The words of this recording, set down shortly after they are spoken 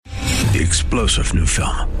The explosive new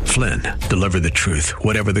film, Flynn, deliver the truth,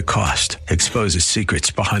 whatever the cost, exposes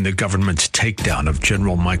secrets behind the government's takedown of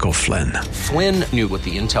General Michael Flynn. Flynn knew what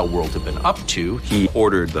the intel world had been up to. He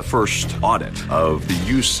ordered the first audit of the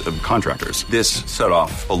use of contractors. This set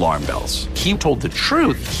off alarm bells. He told the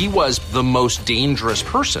truth. He was the most dangerous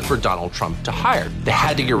person for Donald Trump to hire. They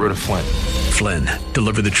had to get rid of Flynn. Flynn,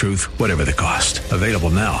 deliver the truth, whatever the cost. Available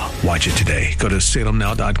now. Watch it today. Go to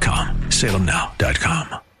salemnow.com.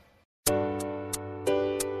 salemnow.com.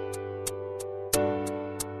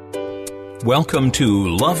 Welcome to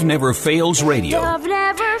Love Never Fails Radio. Love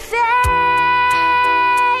never fails.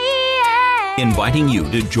 Inviting you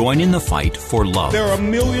to join in the fight for love. There are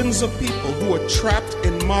millions of people who are trapped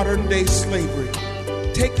in modern-day slavery.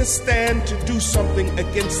 Take a stand to do something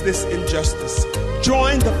against this injustice.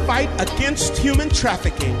 Join the fight against human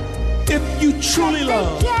trafficking. If you truly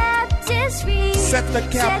love, set the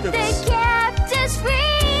captives free.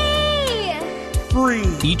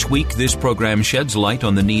 Each week, this program sheds light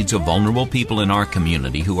on the needs of vulnerable people in our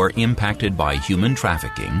community who are impacted by human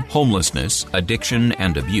trafficking, homelessness, addiction,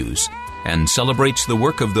 and abuse, and celebrates the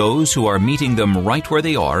work of those who are meeting them right where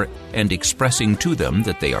they are and expressing to them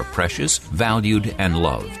that they are precious, valued, and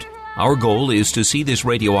loved. Our goal is to see this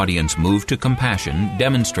radio audience move to compassion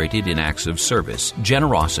demonstrated in acts of service,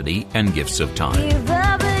 generosity, and gifts of time. Give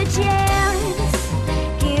up a chance.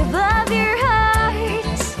 Give up your heart.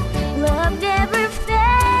 Love never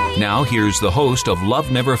fails. Now here's the host of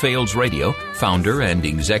Love Never Fails Radio, founder and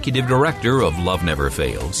executive director of Love Never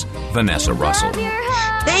Fails, Vanessa Russell.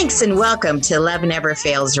 Thanks and welcome to Love Never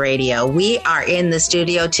Fails Radio. We are in the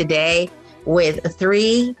studio today with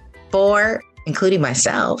 3, 4, including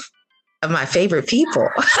myself, of my favorite people.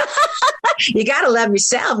 You got to love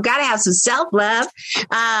yourself. Got to have some self-love.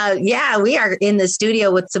 We are in the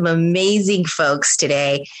studio with some amazing folks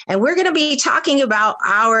today. And we're going to be talking about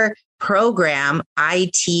our program,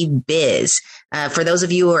 IT Biz. For those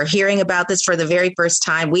of you who are hearing about this for the very first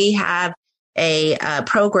time, we have a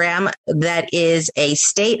program that is a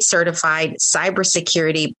state-certified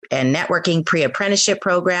cybersecurity and networking pre-apprenticeship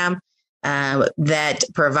program that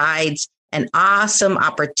provides an awesome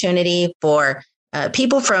opportunity for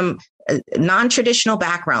people from non-traditional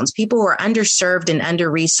backgrounds, people who are underserved and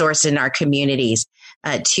under-resourced in our communities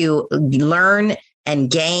to learn and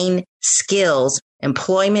gain skills,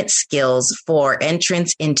 employment skills for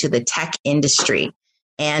entrance into the tech industry.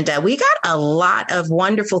 And we got a lot of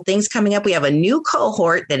wonderful things coming up. We have a new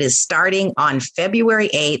cohort that is starting on February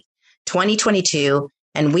 8th, 2022.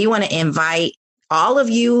 And we want to invite all of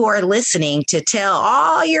you who are listening to tell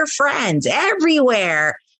all your friends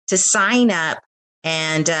everywhere to sign up.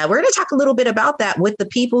 And we're going to talk a little bit about that with the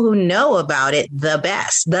people who know about it the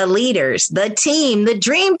best, the leaders, the team, the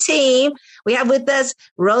dream team. We have with us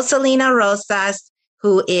Rosalina Rosas,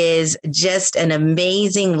 who is just an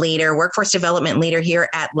amazing leader, workforce development leader here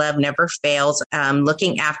at Love Never Fails,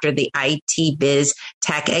 looking after the IT Biz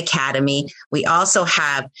Tech Academy. We also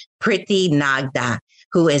have Priti Nagda,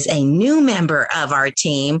 who is a new member of our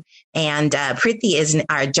team. And Priti is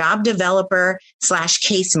our job developer /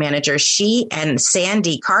 case manager. She and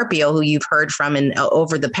Sandy Carpio, who you've heard from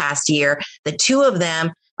over the past year, the two of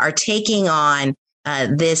them are taking on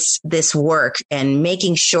this work and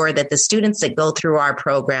making sure that the students that go through our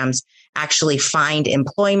programs actually find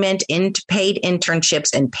employment in paid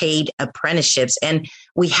internships and paid apprenticeships. And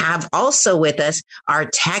we have also with us our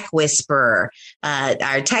tech whisperer,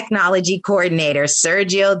 our technology coordinator,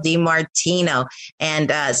 Sergio DiMartino. And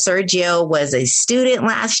Sergio was a student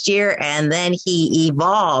last year, and then he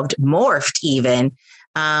morphed even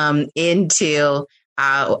into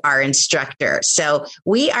our instructor. So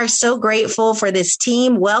we are so grateful for this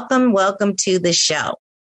team. Welcome to the show.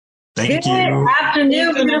 Thank you. Good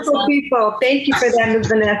afternoon, beautiful people. Thank you for that,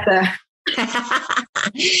 Vanessa.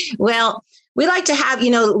 Well, we like to have,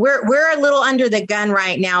 we're a little under the gun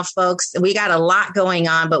right now, folks. We got a lot going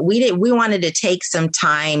on, but we wanted to take some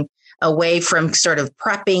time away from sort of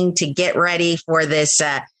prepping to get ready for this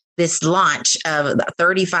launch of the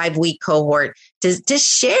 35-week cohort to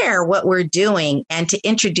share what we're doing and to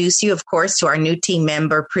introduce you, of course, to our new team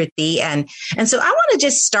member, Priti. And so I want to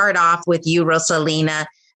just start off with you, Rosalina.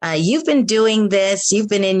 You've been doing this. You've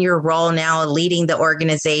been in your role now leading the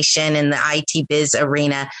organization in the IT biz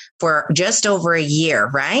arena for just over a year,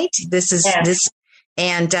 right?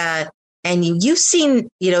 And you've seen,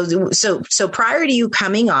 so prior to you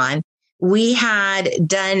coming on, we had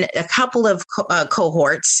done a couple of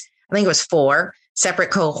cohorts. I think it was 4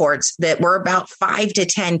 separate cohorts that were about 5 to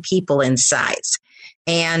 10 people in size.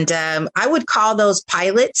 And I would call those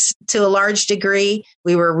pilots to a large degree.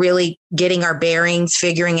 We were really getting our bearings,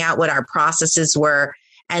 figuring out what our processes were.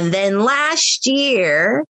 And then last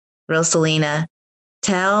year, Rosalina,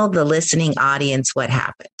 tell the listening audience what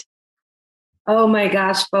happened. Oh my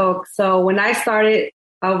gosh, folks. So when I started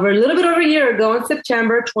a little bit over a year ago in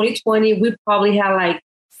September 2020, we probably had like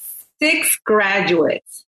 6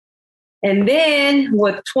 graduates. And then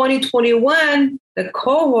with 2021, the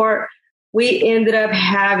cohort, we ended up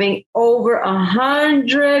having over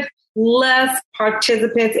 100 plus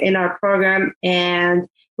participants in our program, and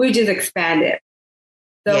we just expanded.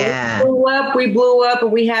 So we blew up,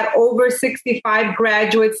 and we had over 65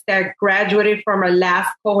 graduates that graduated from our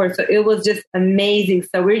last cohort. So it was just amazing.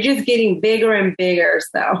 So we're just getting bigger and bigger.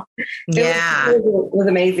 So it was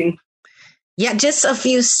amazing. Yeah, just a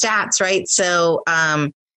few stats, right? So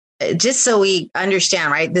just so we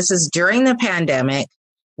understand, right, this is during the pandemic.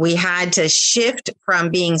 We had to shift from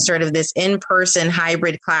being sort of this in-person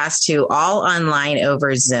hybrid class to all online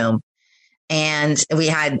over Zoom. And we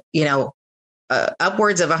had,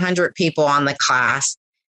 upwards of 100 people on the class.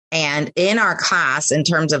 And in our class, in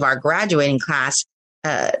terms of our graduating class,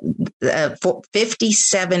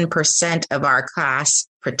 57% of our class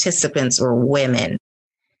participants were women.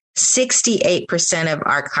 68% of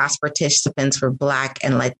our class participants were Black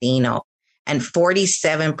and Latino. And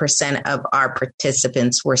 47% of our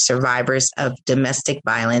participants were survivors of domestic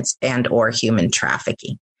violence and or human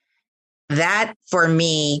trafficking. That, for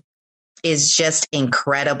me, is just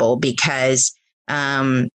incredible because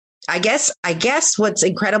I guess what's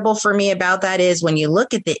incredible for me about that is when you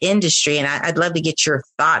look at the industry, and I'd love to get your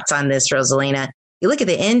thoughts on this, Rosalina. You look at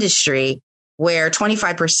the industry where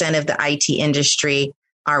 25% of the IT industry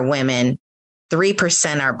are women,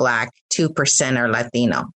 3% are Black, 2% are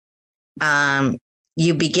Latino.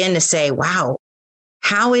 You begin to say, wow,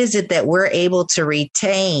 how is it that we're able to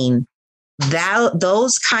retain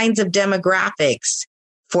those kinds of demographics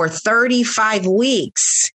for 35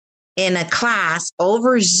 weeks in a class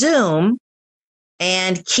over Zoom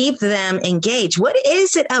and keep them engaged? What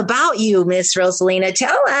is it about you, Miss Rosalina?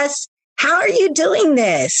 Tell us, how are you doing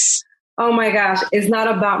this? Oh my gosh, it's not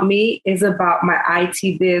about me. It's about my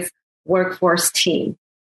IT Biz workforce team.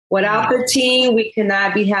 Without the team, we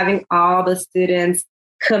cannot be having all the students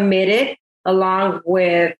committed, along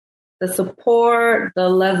with the support, the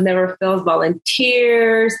Love Never Fails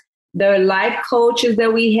volunteers, the life coaches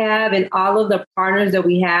that we have, and all of the partners that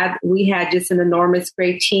we had. We had just an enormous,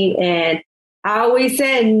 great team. And I always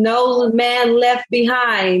said, no man left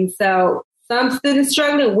behind. So some students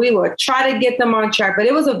struggling, we will try to get them on track. But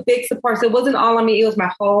it was a big support. So it wasn't all on me. It was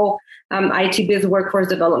my whole IT Biz workforce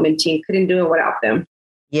development team. Couldn't do it without them.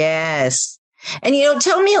 Yes. And,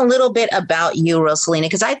 tell me a little bit about you, Rosalina,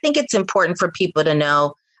 because I think it's important for people to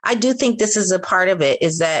know. I do think this is a part of it,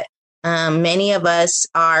 is that many of us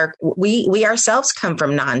we ourselves come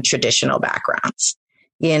from non-traditional backgrounds,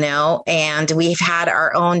 and we've had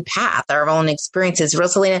our own path, our own experiences.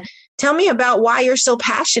 Rosalina, tell me about why you're so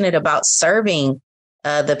passionate about serving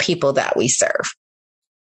the people that we serve.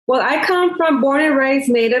 Well, I come from born and raised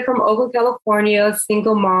native from Oakland, California,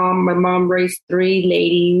 single mom. My mom raised 3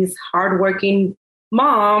 ladies, hardworking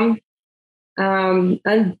mom,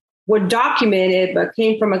 and were documented, but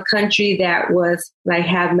came from a country that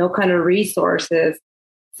had no kind of resources.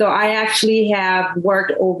 So I actually have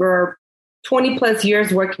worked over 20 plus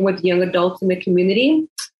years working with young adults in the community.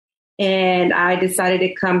 And I decided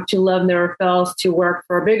to come to Love Never Fails to work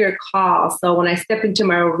for a bigger cause. So when I stepped into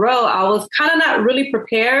my role, I was kind of not really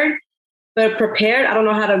prepared, but prepared. I don't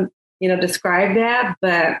know how to, describe that,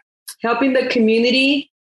 but helping the community,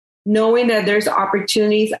 knowing that there's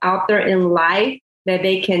opportunities out there in life that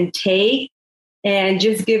they can take, and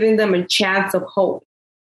just giving them a chance of hope.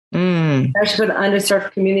 Especially for the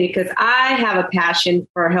underserved community, because I have a passion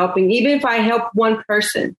for helping, even if I help one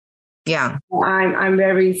person. Yeah, I'm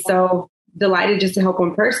very so delighted just to help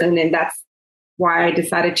one person, and that's why I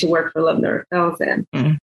decided to work for Love Never Fails and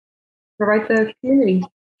provide the community.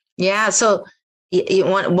 Yeah, so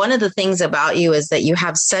one of the things about you is that you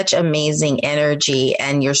have such amazing energy,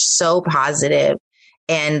 and you're so positive,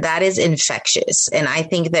 and that is infectious. And I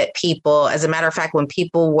think that people, as a matter of fact, when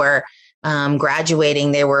people were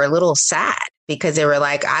graduating, they were a little sad because they were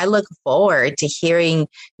like, I look forward to hearing,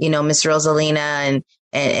 Miss Rosalina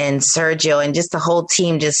and Sergio and just the whole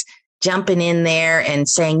team just jumping in there and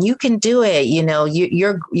saying, you can do it.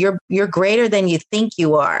 You're greater than you think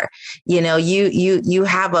you are. You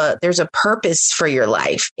have there's a purpose for your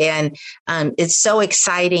life. And it's so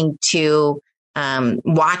exciting to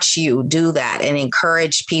watch you do that and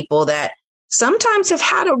encourage people that sometimes have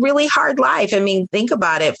had a really hard life. I mean, think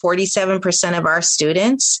about it. 47% of our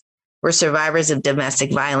students were survivors of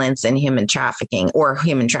domestic violence and human trafficking.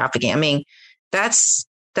 I mean, that's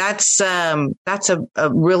that's a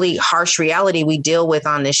really harsh reality we deal with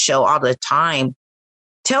on this show all the time.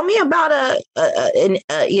 Tell me about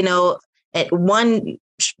one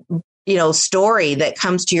story that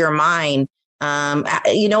comes to your mind.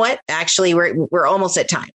 You know what? Actually, we're almost at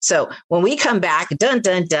time. So when we come back, dun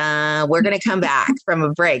dun dun, we're going to come back from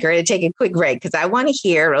a break. We're going to take a quick break because I want to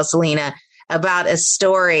hear, Rosalina, about a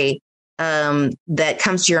story that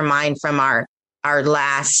comes to your mind from our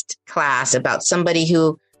last class about somebody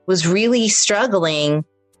who was really struggling,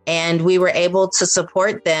 and we were able to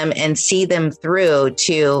support them and see them through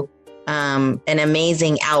to an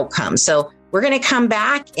amazing outcome. So we're going to come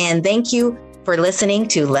back, and thank you for listening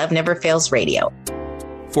to Love Never Fails Radio.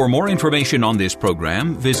 For more information on this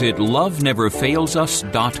program, visit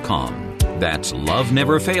loveneverfailsus.com. That's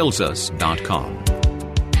loveneverfailsus.com.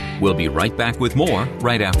 We'll be right back with more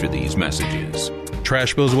right after these messages.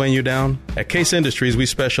 Trash bills weighing you down? At Case Industries, we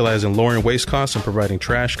specialize in lowering waste costs and providing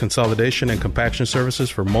trash consolidation and compaction services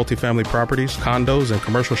for multifamily properties, condos, and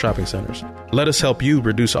commercial shopping centers. Let us help you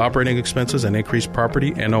reduce operating expenses and increase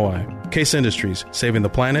property NOI. Case Industries, saving the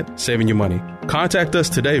planet, saving you money. Contact us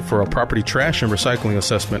today for a property trash and recycling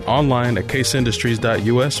assessment online at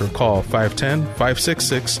caseindustries.us or call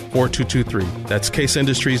 510-566-4223. That's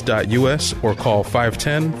caseindustries.us or call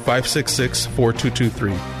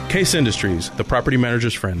 510-566-4223. Case Industries, the property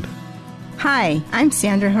manager's friend. Hi, I'm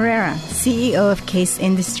Sandra Herrera, CEO of Case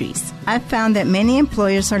Industries. I've found that many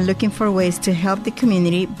employers are looking for ways to help the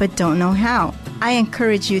community but don't know how. I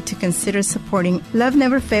encourage you to consider supporting Love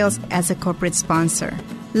Never Fails as a corporate sponsor.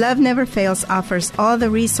 Love Never Fails offers all the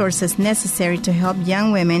resources necessary to help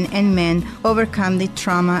young women and men overcome the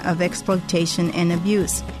trauma of exploitation and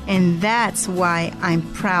abuse. And that's why I'm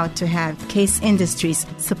proud to have Case Industries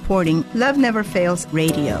supporting Love Never Fails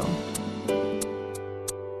Radio.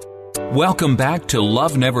 Welcome back to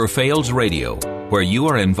Love Never Fails Radio, where you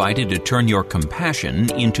are invited to turn your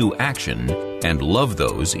compassion into action and love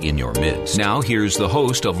those in your midst. Now, here's the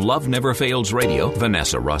host of Love Never Fails Radio,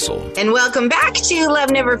 Vanessa Russell. And welcome back to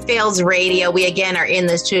Love Never Fails Radio. We again are in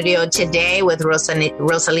the studio today with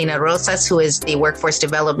Rosalina Rosas, who is the Workforce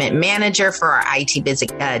Development Manager for our IT Biz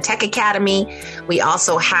Tech Academy. We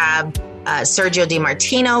also have Sergio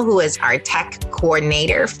DiMartino, who is our tech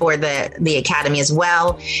coordinator for the Academy as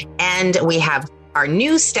well. And we have our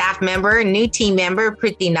new staff member, new team member,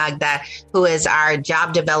 Priti Nagda, who is our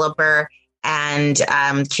job developer and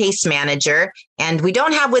case manager. And we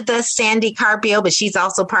don't have with us Sandy Carpio, but she's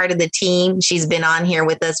also part of the team. She's been on here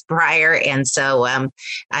with us prior. And so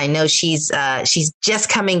I know she's just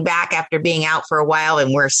coming back after being out for a while,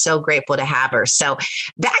 and we're so grateful to have her. So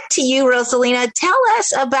back to you, Rosalina. Tell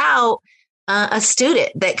us about a student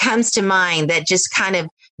that comes to mind that just kind of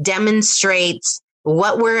demonstrates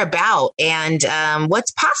what we're about and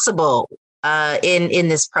what's possible in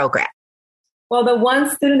this program. Well, the one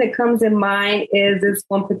student that comes in mind is this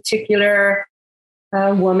one particular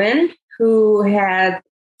woman who had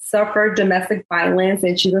suffered domestic violence,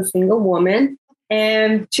 and she's a single woman.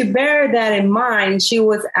 And to bear that in mind, she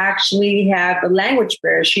was actually have a language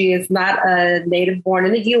barrier. She is not a native born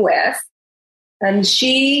in the U.S. And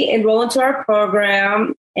she enrolled into our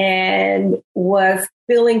program and was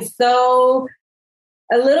feeling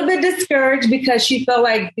a little bit discouraged because she felt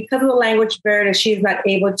like because of the language barrier that she's not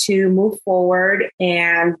able to move forward.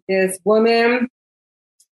 And this woman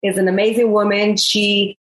is an amazing woman.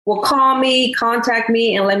 She will call me, contact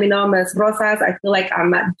me, and let me know, Ms. Rosas, I feel like I'm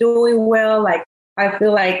not doing well. Like, I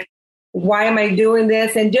feel like, why am I doing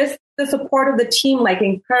this? And just the support of the team, like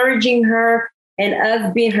encouraging her and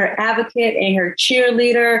us being her advocate and her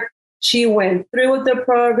cheerleader. She went through with the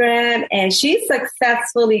program and she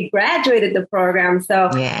successfully graduated the program. So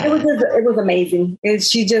it was amazing.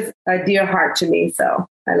 She's just a dear heart to me. So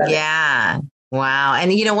I love it. Yeah. Wow.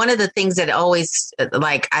 And, one of the things that always,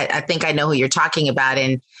 I think I know who you're talking about.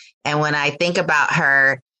 And when I think about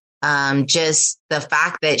her, just the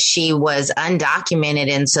fact that she was undocumented.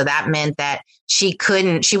 And so that meant that she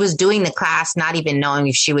was doing the class, not even knowing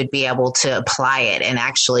if she would be able to apply it and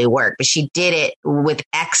actually work, but she did it with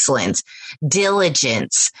excellence,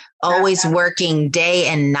 diligence, always working day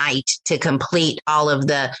and night to complete all of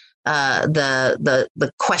the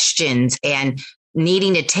questions and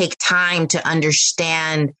needing to take time to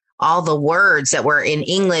understand all the words that were in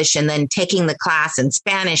English and then taking the class in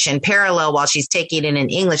Spanish in parallel while she's taking it in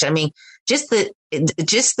English. I mean, just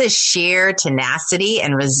the sheer tenacity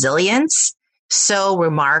and resilience, so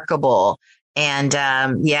remarkable. And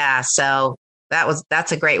so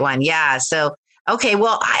that's a great one. Yeah. So, okay.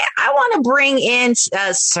 Well, I want to bring in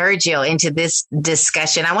Sergio into this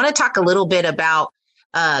discussion. I want to talk a little bit about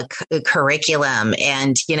curriculum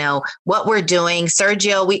and, you know, what we're doing.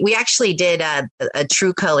 Sergio, we actually did a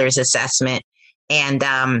True Colors assessment and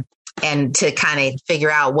to kind of figure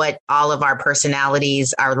out what all of our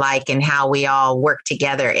personalities are like and how we all work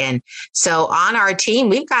together. And so on our team,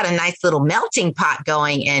 we've got a nice little melting pot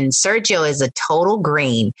going, and Sergio is a total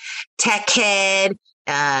green, tech head,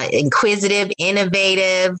 inquisitive,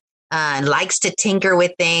 innovative, likes to tinker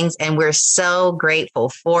with things, and we're so grateful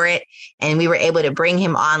for it. And we were able to bring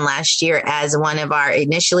him on last year as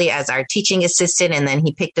initially as our teaching assistant, and then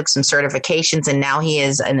he picked up some certifications, and now he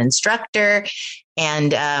is an instructor.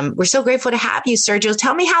 And we're so grateful to have you, Sergio.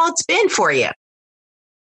 Tell me how it's been for you.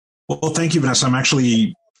 Well, thank you, Vanessa. I'm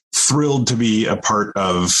actually thrilled to be a part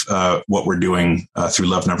of what we're doing through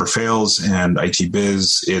Love Never Fails and IT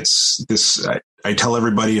Biz. It's this. I tell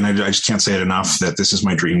everybody, and I just can't say it enough, that this is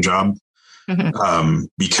my dream job,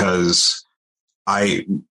 because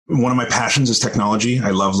one of my passions is technology. I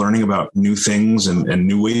love learning about new things and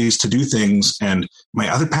new ways to do things. And my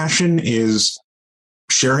other passion is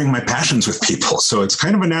sharing my passions with people. So it's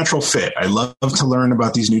kind of a natural fit. I love to learn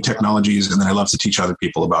about these new technologies, and then I love to teach other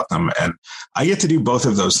people about them. And I get to do both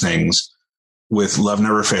of those things with Love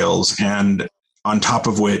Never Fails. And on top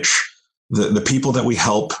of which, the people that we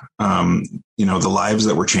help, the lives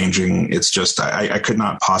that we're changing, it's just, I could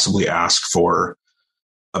not possibly ask for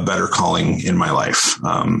a better calling in my life.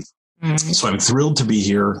 So I'm thrilled to be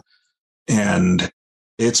here, and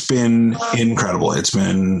it's been incredible. It's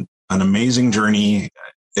been an amazing journey.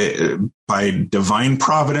 By divine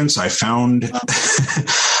providence, I found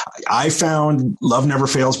Love Never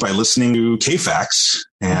Fails by listening to KFAX,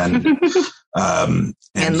 and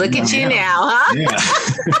look at you now, huh? Yeah.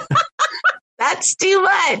 That's too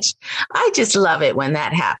much. I just love it when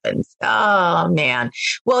that happens. Oh, man.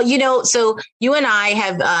 Well, so you and I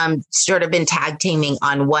have sort of been tag teaming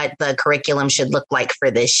on what the curriculum should look like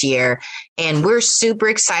for this year. And we're super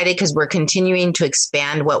excited because we're continuing to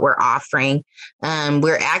expand what we're offering.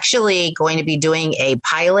 We're actually going to be doing a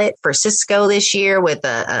pilot for Cisco this year with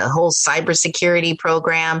a whole cybersecurity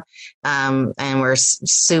program. And we're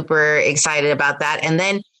super excited about that. And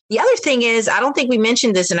then the other thing is, I don't think we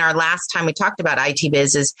mentioned this in our last time we talked about IT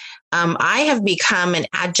Biz, is I have become an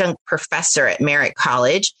adjunct professor at Merritt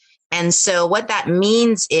College. And so what that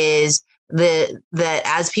means is that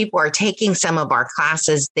as people are taking some of our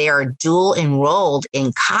classes, they are dual enrolled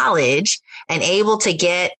in college and able to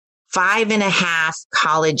get 5.5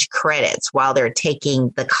 college credits while they're taking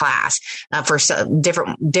the class for some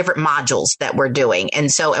different modules that we're doing.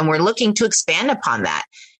 And we're looking to expand upon that.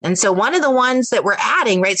 And so one of the ones that we're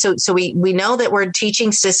adding, right? So we know that we're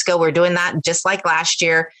teaching Cisco. We're doing that just like last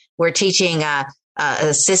year. We're teaching a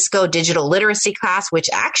Cisco digital literacy class, which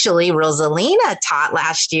actually Rosalina taught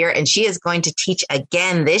last year, and she is going to teach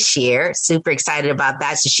again this year. Super excited about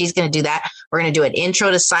that. So she's going to do that. We're going to do an intro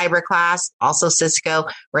to cyber class, also Cisco.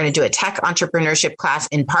 We're going to do a tech entrepreneurship class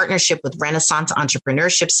in partnership with Renaissance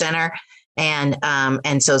Entrepreneurship Center. And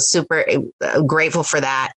so super grateful for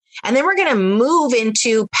that. And then we're going to move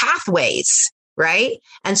into pathways, right?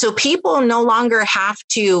 And so people no longer have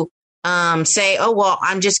to say, oh, well,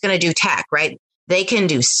 I'm just going to do tech, right? They can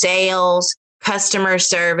do sales, customer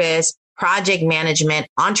service, project management,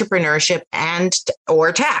 entrepreneurship,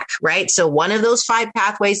 or tech, right? So one of those 5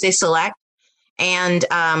 pathways they select. And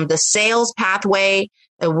the sales pathway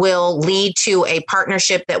will lead to a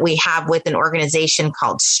partnership that we have with an organization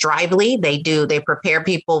called Strively. They prepare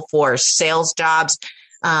people for sales jobs,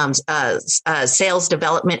 sales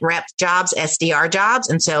development rep jobs, SDR jobs.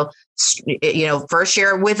 And so, first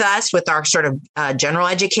year with us, with our sort of general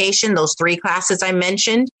education, those 3 classes I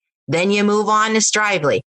mentioned, then you move on to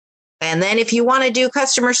Strively. And then if you want to do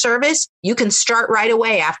customer service, you can start right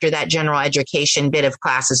away after that general education bit of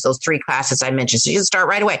classes, those 3 classes I mentioned. So you can start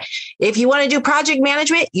right away. If you want to do project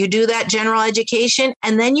management, you do that general education,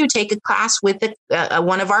 and then you take a class with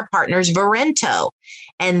one of our partners, Verento.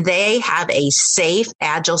 And they have a safe,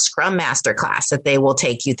 agile Scrum Master class that they will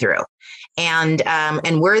take you through. And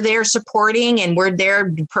we're there supporting, and we're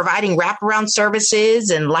there providing wraparound services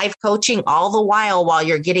and life coaching all the while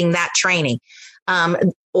you're getting that training.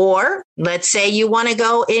 Or let's say you want to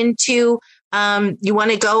go into tech. You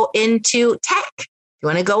want to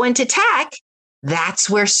go into tech. That's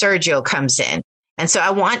where Sergio comes in. And so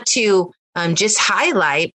I want to just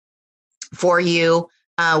highlight for you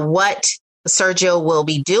what Sergio will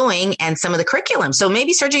be doing and some of the curriculum. So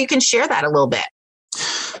maybe Sergio, you can share that a little bit.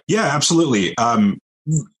 Yeah, absolutely.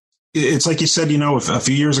 It's like you said, a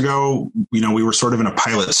few years ago, we were sort of in a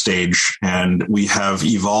pilot stage, and we have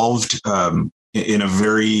evolved in a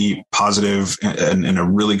very positive and in a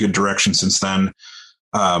really good direction since then.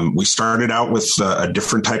 We started out with a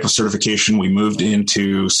different type of certification. We moved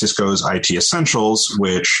into Cisco's IT Essentials,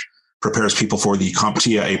 which prepares people for the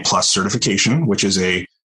CompTIA A+ certification, which is a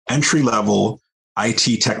entry-level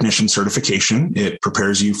IT technician certification. It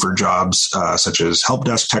prepares you for jobs such as help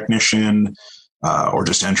desk technician or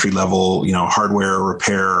just entry-level, hardware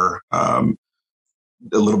repair,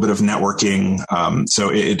 a little bit of networking. So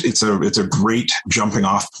it's a great jumping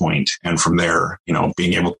off point. And from there,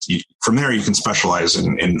 being able to, from there, you can specialize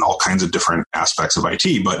in all kinds of different aspects of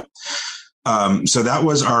IT. But so that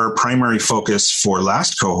was our primary focus for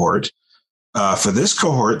last cohort. For this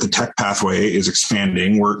cohort, the tech pathway is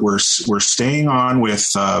expanding. We're staying on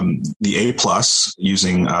with the A+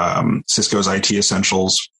 using Cisco's IT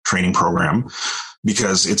Essentials training program,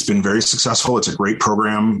 because it's been very successful. It's a great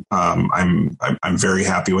program. I'm very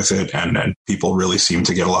happy with it, and people really seem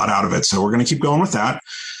to get a lot out of it. So we're going to keep going with that.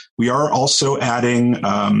 We are also adding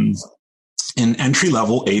an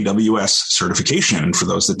entry-level AWS certification. And for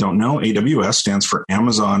those that don't know, AWS stands for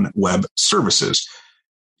Amazon Web Services.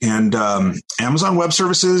 And Amazon Web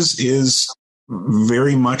Services is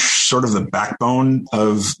very much sort of the backbone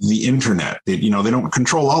of the internet. They don't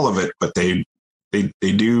control all of it, but they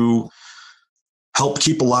do help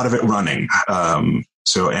keep a lot of it running.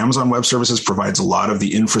 So Amazon Web Services provides a lot of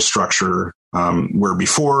the infrastructure where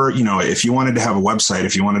before, if you wanted to have a website,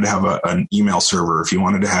 if you wanted to have an email server, if you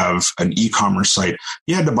wanted to have an e-commerce site,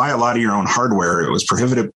 you had to buy a lot of your own hardware. It was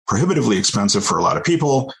prohibitively expensive for a lot of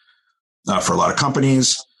people, for a lot of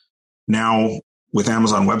companies. Now, with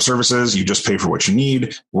Amazon Web Services, you just pay for what you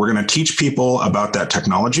need. We're going to teach people about that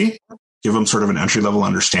technology, give them sort of an entry-level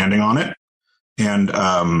understanding on it. And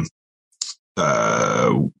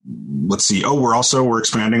let's see. Oh, we're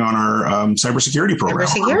expanding on our cybersecurity program.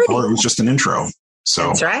 Before, it was just an intro. So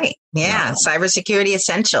that's right. Yeah. Cybersecurity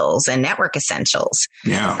essentials and network essentials.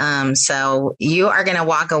 Yeah. So you are going to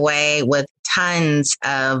walk away with tons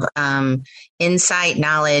of insight,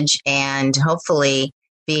 knowledge, and hopefully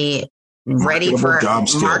be ready for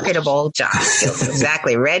marketable job skills.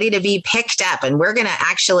 Exactly. Ready to be picked up. And we're going to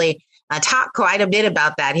actually talk quite a bit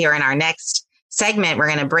about that here in our next segment. We're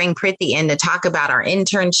going to bring Priti in to talk about our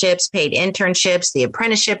internships, paid internships, the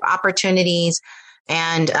apprenticeship opportunities,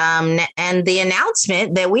 and the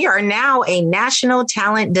announcement that we are now a national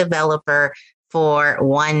talent developer for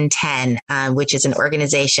 110, which is an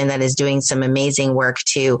organization that is doing some amazing work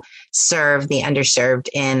to serve the underserved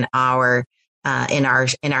in our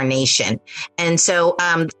nation. And so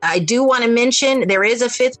I do want to mention there is a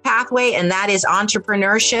fifth pathway, and that is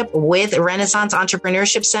entrepreneurship with Renaissance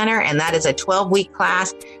Entrepreneurship Center. And that is a 12-week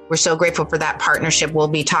class. We're so grateful for that partnership. We'll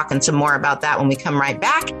be talking some more about that when we come right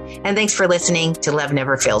back. And thanks for listening to Love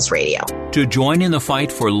Never Fails Radio. To join in the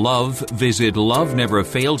fight for love, visit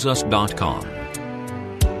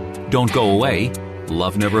loveneverfailsus.com. Don't go away.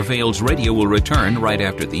 Love Never Fails Radio will return right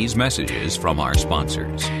after these messages from our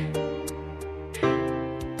sponsors.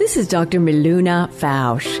 This is Dr. Miluna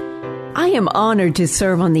Fausch. I am honored to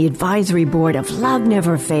serve on the advisory board of Love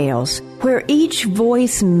Never Fails, where each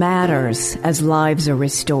voice matters as lives are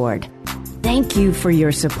restored. Thank you for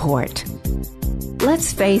your support.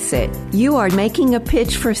 Let's face it, you are making a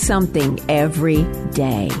pitch for something every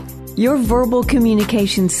day. Your verbal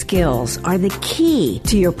communication skills are the key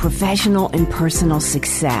to your professional and personal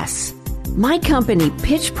success. My company,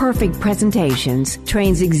 Pitch Perfect Presentations,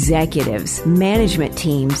 trains executives, management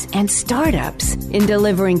teams, and startups in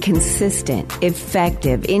delivering consistent,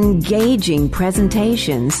 effective, engaging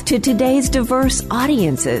presentations to today's diverse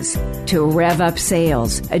audiences to rev up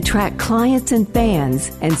sales, attract clients and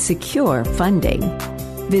fans, and secure funding.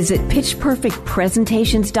 Visit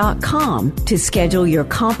pitchperfectpresentations.com to schedule your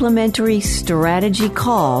complimentary strategy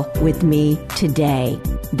call with me today.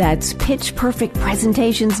 That's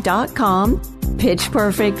pitchperfectpresentations.com,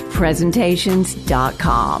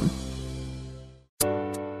 pitchperfectpresentations.com.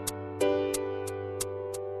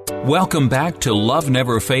 Welcome back to Love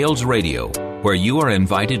Never Fails Radio, where you are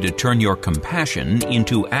invited to turn your compassion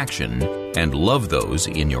into action and love those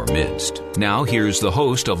in your midst. Now, here's the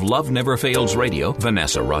host of Love Never Fails Radio,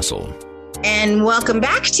 Vanessa Russell. And welcome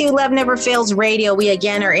back to Love Never Fails Radio. We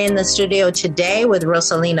again are in the studio today with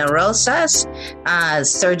Rosalina Rosas,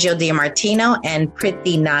 Sergio DiMartino, and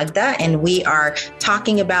Priti Nagda. And we are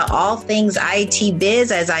talking about all things IT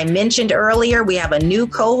biz. As I mentioned earlier, we have a new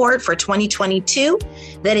cohort for 2022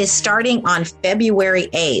 that is starting on February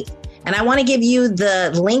 8th. And I want to give you the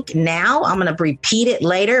link now. I'm going to repeat it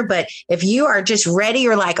later. But if you are just ready,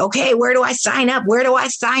 you're like, okay, where do I sign up? Where do I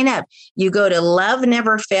sign up? You go to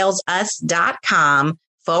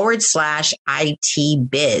loveneverfailsus.com/IT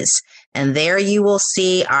biz. And there you will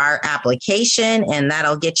see our application, and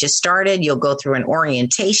that'll get you started. You'll go through an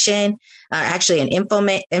orientation, actually an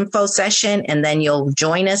info session, and then you'll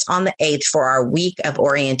join us on the 8th for our week of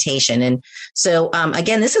orientation. And so,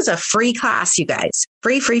 again, this is a free class, you guys.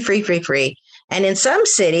 Free. And in some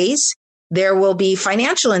cities, there will be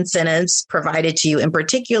financial incentives provided to you. In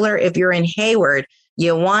particular, if you're in Hayward,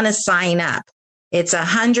 you want to sign up. It's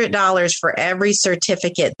 $100 for every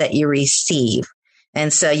certificate that you receive.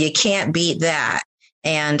 And so you can't beat that.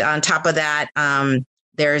 And on top of that,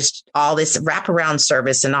 there's all this wraparound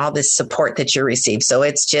service and all this support that you receive. So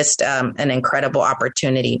it's just an incredible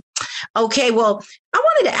opportunity. Okay, well, I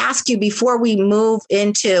wanted to ask you before we move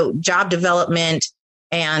into job development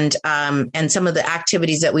and some of the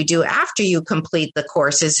activities that we do after you complete the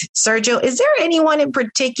courses. Sergio, is there anyone in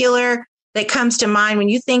particular that comes to mind when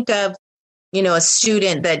you think of, a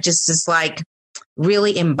student that just is like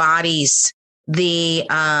really embodies the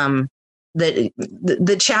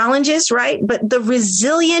challenges, right? But the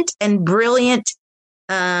resilient and brilliant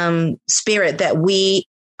spirit that we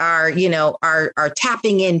are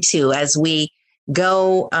tapping into as we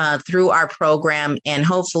go through our program and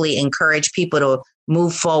hopefully encourage people to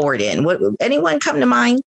move forward in. Anyone come to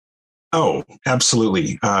mind? Oh,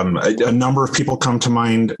 absolutely. A number of people come to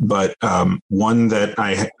mind, but one that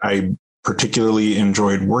I particularly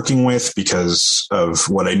enjoyed working with because of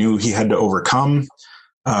what I knew he had to overcome.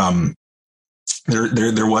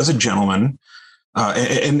 There was a gentleman,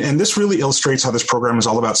 and this really illustrates how this program is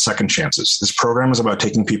all about second chances. This program is about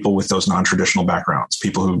taking people with those non-traditional backgrounds,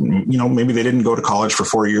 people who, maybe they didn't go to college for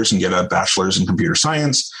 4 years and get a bachelor's in computer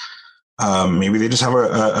science. Maybe they just have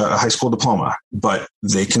a high school diploma, but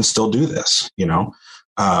they can still do this,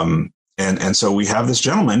 and so we have this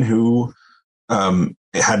gentleman who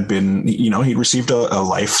had been, he received a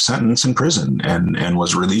life sentence in prison and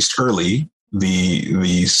was released early.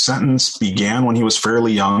 The sentence began when he was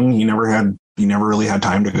fairly young. He never really had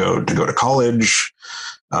time to go to college.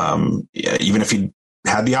 Even if he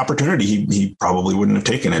had the opportunity, he probably wouldn't have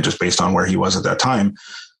taken it just based on where he was at that time.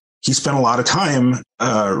 He spent a lot of time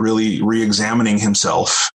really re-examining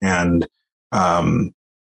himself and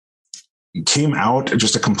came out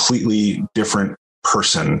just a completely different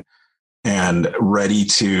person and ready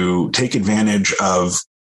to take advantage of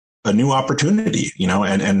a new opportunity,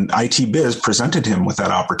 and IT Biz presented him with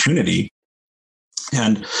that opportunity.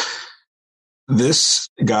 And this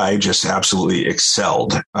guy just absolutely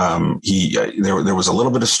excelled. There was a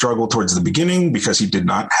little bit of struggle towards the beginning because he did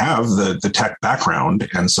not have the tech background.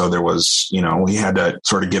 And so there was, he had to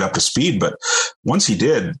sort of get up to speed. But once he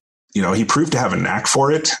did, he proved to have a knack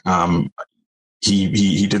for it.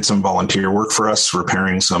 He did some volunteer work for us,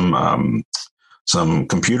 repairing some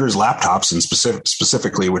computers, laptops, and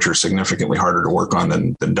specifically, which are significantly harder to work on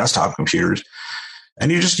than desktop computers. And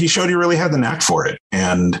he showed he really had the knack for it.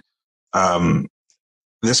 And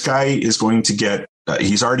this guy is going to get,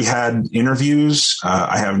 he's already had interviews.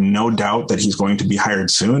 I have no doubt that he's going to be hired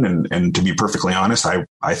soon. And to be perfectly honest,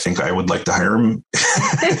 I think I would like to hire him.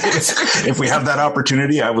 If we have that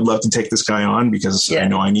opportunity, I would love to take this guy on because I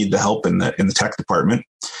know I need the help in the tech department.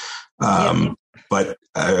 But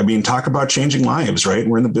talk about changing lives, right?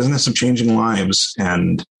 We're in the business of changing lives.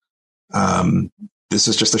 And this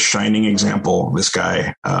is just a shining example, this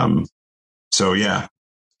guy. So, yeah.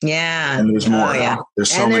 Yeah. And there's more. Oh, yeah. There's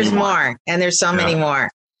so many more. And there's so many more.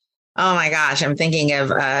 Oh, my gosh. I'm thinking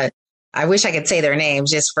of, I wish I could say their names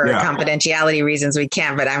just for confidentiality reasons. We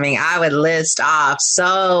can't. But I would list off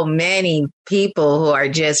so many people who are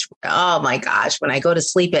just, oh, my gosh. When I go to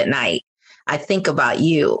sleep at night, I think about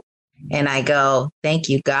you. And I go, thank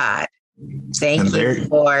you, God. Thank you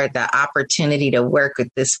for the opportunity to work with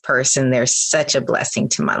this person. They're such a blessing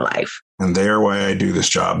to my life. And they are why I do this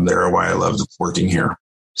job. They are why I love working here.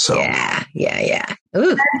 So yeah.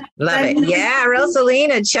 Ooh, love it. Yeah,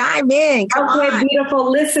 Rosalina, chime in. Come on. Beautiful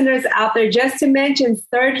listeners out there. Just to mention,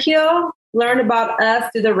 Sergio learned about us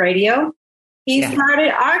through the radio. He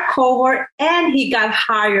started our cohort and he got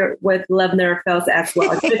hired with Love Never Fails as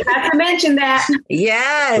well. Just had to mention that.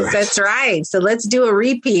 Yes, that's right. So let's do a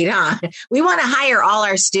repeat, huh? We want to hire all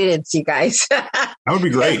our students, you guys. That would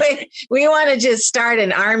be great. We want to just start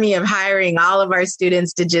an army of hiring all of our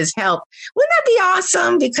students to just help. Wouldn't that be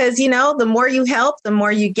awesome? Because, the more you help, the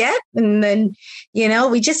more you get. And then,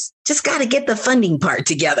 we just got to get the funding part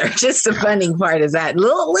together. Just the funding part is that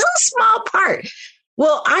little small part.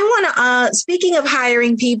 Well, I want to, speaking of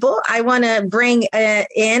hiring people, I want to bring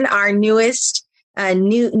in our newest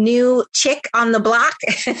new chick on the block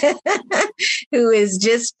who has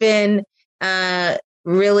just been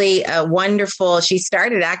really wonderful. She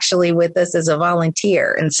started actually with us as a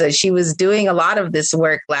volunteer. And so she was doing a lot of this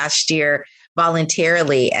work last year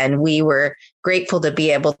voluntarily. And we were grateful to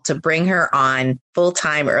be able to bring her on full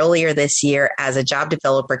time earlier this year as a job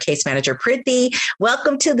developer case manager. Priti,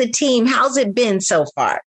 welcome to the team. How's it been so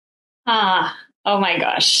far? Oh my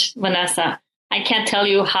gosh, Vanessa, I can't tell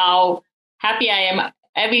you how happy I am.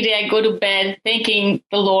 Every day I go to bed thanking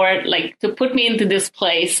the Lord, like, to put me into this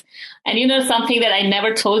place. And you know, something that I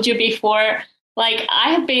never told you before, like,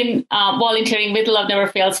 I have been volunteering with Love Never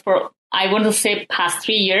Fails for, I want to say, past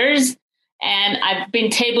 3 years. And I've been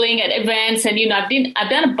tabling at events, and, you know, I've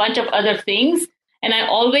done a bunch of other things. And I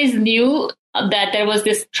always knew that there was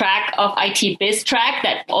this track of IT Biz track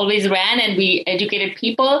that always ran, and we educated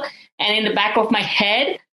people. And in the back of my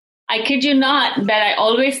head, I kid you not, that I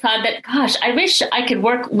always thought that, gosh, I wish I could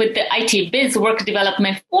work with the IT Biz work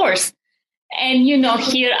development force. And, you know,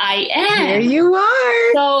 here I am. Here you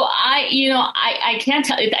are. So I can't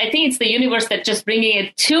tell. I think it's the universe that's just bringing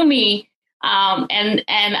it to me. And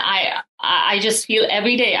I just feel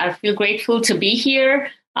every day, I feel grateful to be here,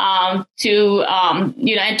 and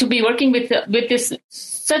to be working with this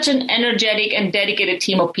such an energetic and dedicated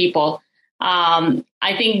team of people.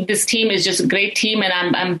 I think this team is just a great team, and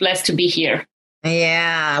I'm blessed to be here.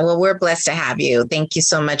 Yeah, well, we're blessed to have you. Thank you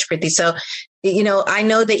so much, Priti. So, you know, I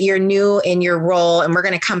know that you're new in your role, and we're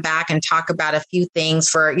going to come back and talk about a few things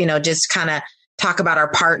for, you know, just kind of talk about our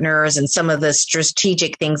partners and some of the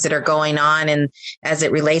strategic things that are going on, and as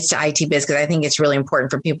it relates to IT Biz, because I think it's really important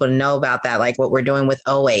for people to know about that, like what we're doing with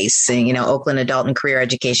OACE, and, you know, Oakland Adult and Career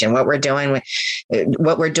Education, what we're doing with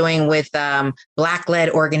Black-led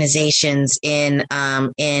organizations in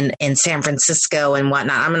San Francisco and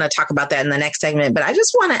whatnot. I'm going to talk about that in the next segment, but I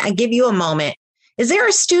just want to give you a moment. Is there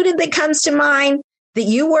a student that comes to mind that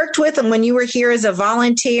you worked with, and when you were here as a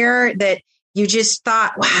volunteer, that you just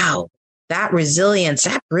thought, wow, that resilience,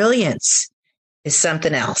 that brilliance is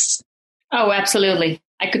something else? Oh, absolutely.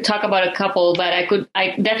 I could talk about a couple, but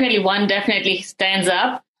one definitely stands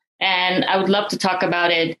up, and I would love to talk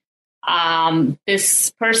about it.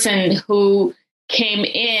 This person who came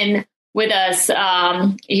in with us,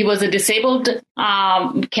 he was a disabled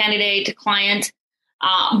candidate client,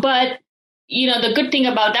 but you know, the good thing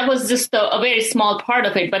about that was just a very small part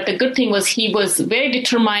of it. But the good thing was he was very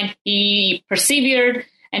determined. He persevered.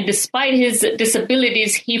 And despite his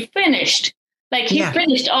disabilities, he finished.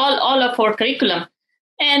 Finished all of our curriculum.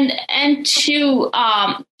 And to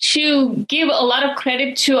give a lot of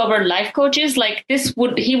credit to our life coaches, like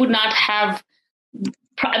he would have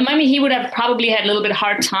probably had a little bit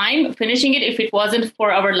hard time finishing it if it wasn't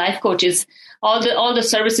for our life coaches. All the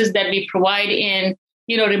services that we provide in,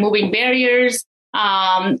 you know, removing barriers,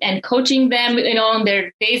 and coaching them, you know, on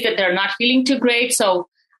their days that they're not feeling too great. So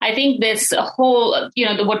I think this whole, you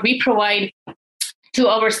know, what we provide to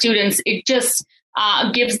our students, it just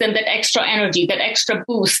gives them that extra energy, that extra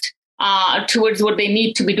boost towards what they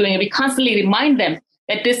need to be doing. And we constantly remind them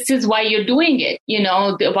that this is why you're doing it, you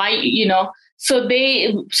know, so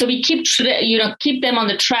we keep them on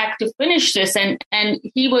the track to finish this. And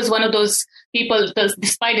he was one of those people,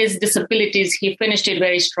 despite his disabilities, he finished it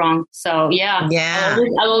very strong. So yeah.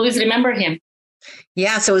 I'll always remember him.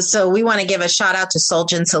 Yeah. So we want to give a shout out to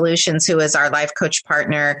Solgen Solutions, who is our life coach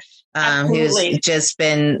partner, who's just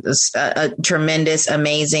been a tremendous,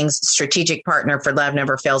 amazing strategic partner for Love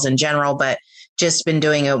Never Fails in general, but just been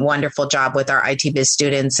doing a wonderful job with our IT Biz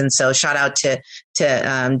students. And so shout out to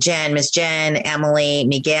Jen, Miss Jen, Emily,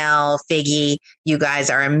 Miguel, Figgy. You guys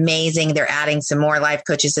are amazing. They're adding some more life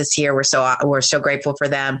coaches this year. We're so grateful for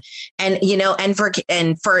them. And, you know, and for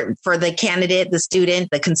the candidate, the student,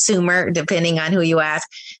 the consumer, depending on who you ask,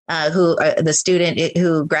 the student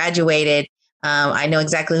who graduated, I know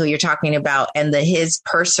exactly who you're talking about, and his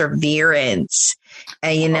perseverance,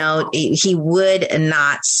 you know, he would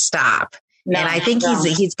not stop. No, and I think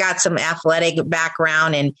he's got some athletic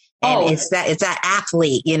background, and it's that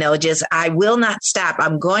athlete, you know, just, I will not stop.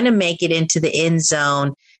 I'm going to make it into the end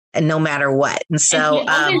zone, and no matter what. And so he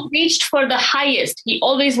always reached for the highest. He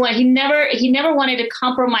always wanted. He never wanted to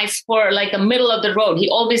compromise for like the middle of the road. He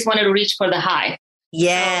always wanted to reach for the high.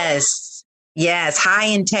 Yes, high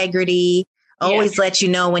integrity. Always let you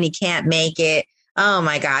know when he can't make it. Oh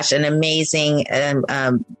my gosh, an amazing,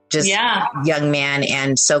 young man,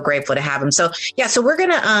 and so grateful to have him. So so we're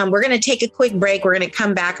gonna take a quick break. We're gonna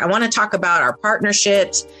come back. I want to talk about our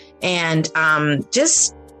partnerships and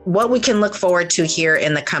just what we can look forward to here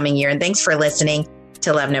in the coming year. And thanks for listening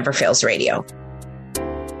to Love Never Fails Radio.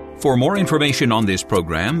 For more information on this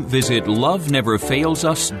program, visit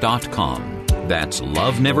loveneverfailsus.com. That's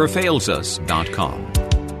loveneverfailsus.com.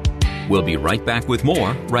 We'll be right back with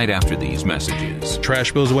more right after these messages.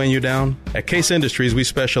 Trash bills weighing you down? At Case Industries, we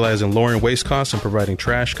specialize in lowering waste costs and providing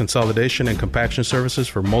trash consolidation and compaction services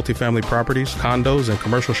for multifamily properties, condos, and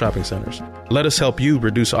commercial shopping centers. Let us help you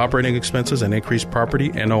reduce operating expenses and increase property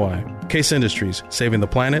NOI. Case Industries, saving the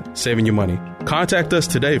planet, saving you money. Contact us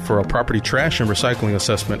today for a property trash and recycling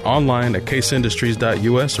assessment online at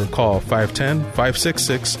caseindustries.us or call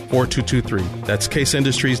 510-566-4223. That's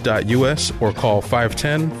caseindustries.us or call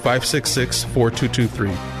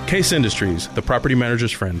 510-566-4223. Case Industries, the property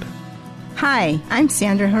manager's friend. Hi, I'm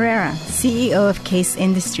Sandra Herrera, CEO of Case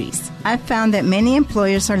Industries. I've found that many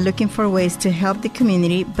employers are looking for ways to help the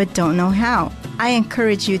community but don't know how. I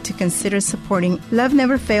encourage you to consider supporting Love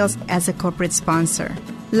Never Fails as a corporate sponsor.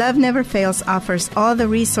 Love Never Fails offers all the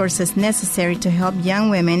resources necessary to help young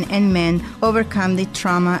women and men overcome the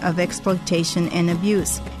trauma of exploitation and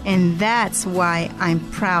abuse. And that's why I'm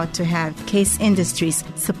proud to have Case Industries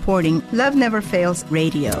supporting Love Never Fails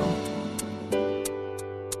Radio.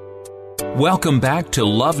 Welcome back to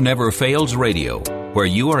Love Never Fails Radio, where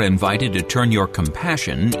you are invited to turn your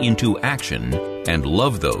compassion into action and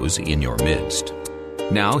love those in your midst.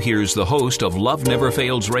 Now, here's the host of Love Never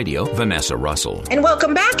Fails Radio, Vanessa Russell. And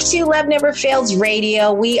welcome back to Love Never Fails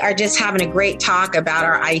Radio. We are just having a great talk about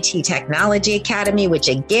our IT Technology Academy, which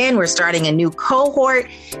again, we're starting a new cohort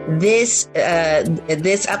this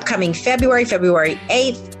upcoming February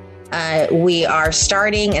 8th. We are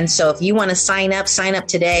starting. And so if you want to sign up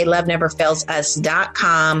today,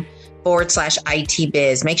 loveneverfailsus.com/IT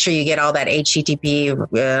biz. Make sure you get all that HTTP,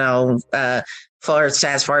 //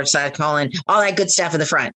 all that good stuff in the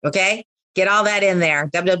front. Okay. Get all that in there.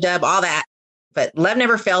 www, all that. But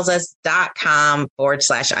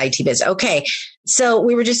loveneverfailsus.com/IT biz. Okay. So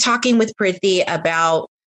we were just talking with Priti about,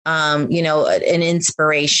 an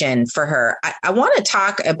inspiration for her. I want to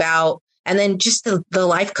talk about, and then just the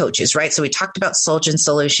life coaches, right? So we talked about Solgen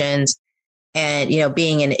Solutions and,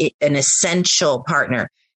 being an essential partner.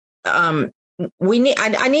 I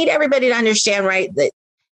need everybody to understand, right, that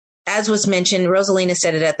as was mentioned, Rosalina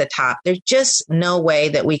said it at the top, there's just no way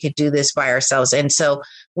that we could do this by ourselves. And so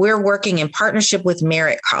we're working in partnership with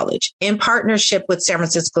Merritt College, in partnership with San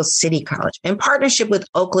Francisco City College, in partnership with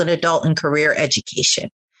Oakland Adult and Career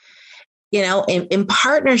Education, in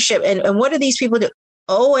partnership. And what do these people do?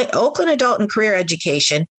 Oakland Adult and Career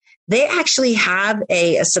Education, they actually have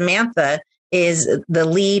Samantha is the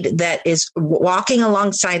lead that is walking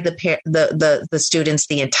alongside the students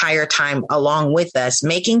the entire time along with us,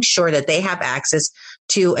 making sure that they have access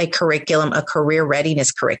to a curriculum, a career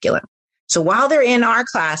readiness curriculum. So while they're in our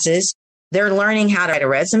classes, they're learning how to write a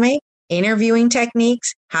resume, interviewing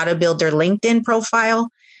techniques, how to build their LinkedIn profile,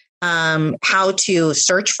 how to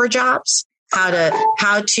search for jobs, how to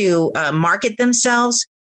market themselves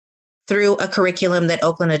through a curriculum that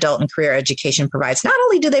Oakland Adult and Career Education provides. Not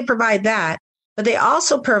only do they provide that, but they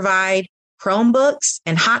also provide Chromebooks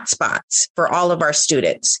and hotspots for all of our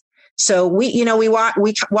students. So we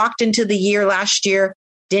walked into the year last year,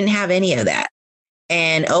 didn't have any of that,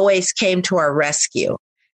 and OACE came to our rescue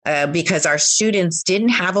because our students didn't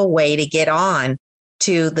have a way to get on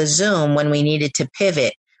to the Zoom when we needed to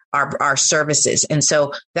pivot our services. And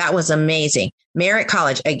so that was amazing. Merritt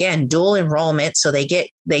College, again, dual enrollment. So they get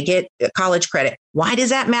college credit. Why does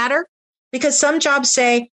that matter? Because some jobs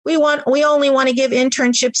say we only want to give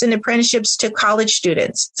internships and apprenticeships to college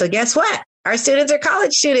students. So guess what? Our students are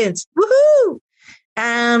college students. Woohoo!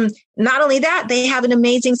 Not only that, they have an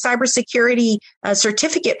amazing cybersecurity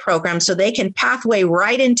certificate program, so they can pathway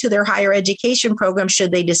right into their higher education program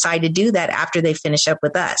should they decide to do that after they finish up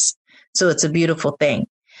with us. So it's a beautiful thing.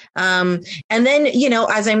 And then,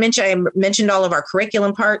 as I mentioned all of our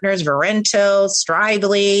curriculum partners, Verento,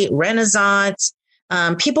 Strively, Renaissance.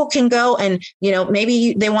 People can go and,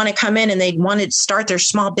 maybe they want to come in and they want to start their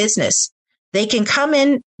small business. They can come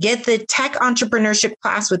in, get the tech entrepreneurship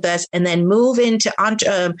class with us, and then move into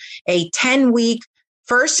a 10-week,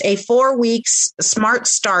 first a 4 weeks Smart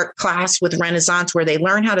Start class with Renaissance where they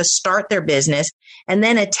learn how to start their business, and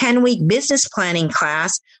then a 10-week business planning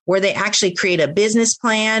class where they actually create a business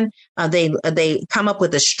plan. They come up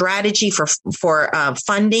with a strategy for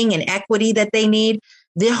funding and equity that they need.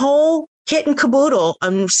 The whole kit and caboodle,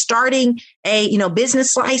 starting a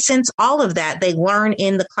business license, all of that they learn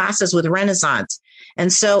in the classes with Renaissance.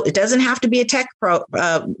 And so it doesn't have to be a tech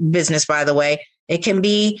business, by the way. It can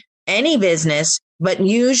be any business, but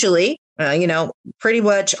usually, pretty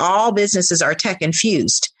much all businesses are tech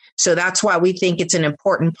infused. So that's why we think it's an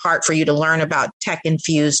important part for you to learn about tech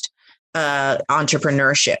infused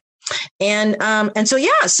entrepreneurship. And so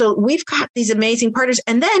we've got these amazing partners.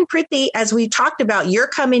 And then Priti, as we talked about, you're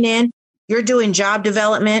coming in, you're doing job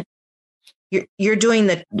development. you're doing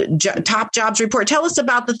the top jobs report. Tell us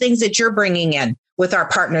about the things that you're bringing in with our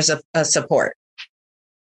partners of support.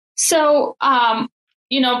 So,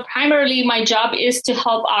 primarily my job is to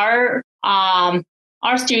help our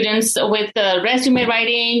students with the resume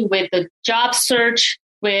writing, with the job search,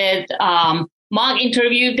 with mock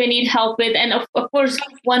interview they need help with. And of course,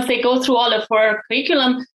 once they go through all of our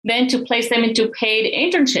curriculum, then to place them into paid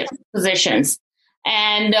internship positions.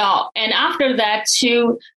 And after that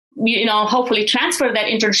to, hopefully transfer that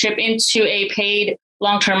internship into a paid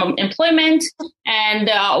long-term employment and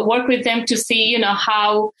work with them to see,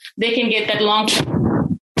 how they can get that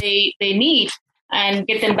long-term they need and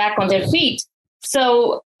get them back on their feet.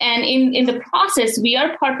 So, and in the process, we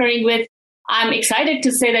are partnering with, I'm excited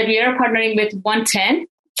to say that we are partnering with 110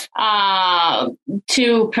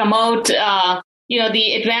 to promote,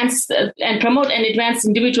 the advanced and promote and advance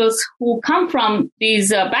individuals who come from these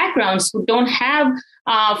backgrounds who don't have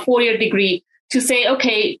a 4-year degree, to say,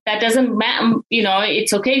 okay, that doesn't matter.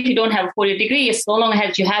 It's okay if you don't have a 4-year degree, as long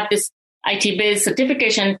as you have this IT Biz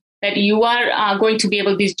certification, that you are going to be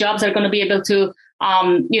able, these jobs are going to be able to,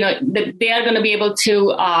 they are going to be able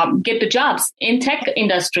to get the jobs in tech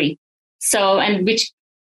industry. So, and which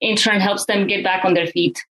in turn helps them get back on their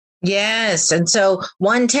feet. Yes. And so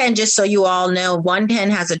 110, just so you all know,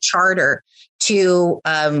 110 has a charter to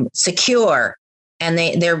secure, and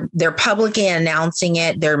they're publicly announcing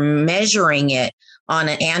it. They're measuring it on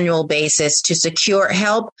an annual basis to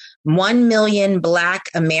help 1 million Black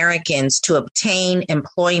Americans to obtain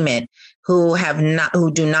employment who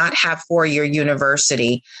do not have 4-year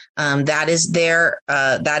university. That is their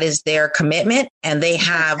commitment, and they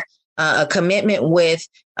have a commitment with,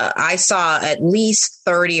 I saw at least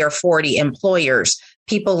 30 or 40 employers,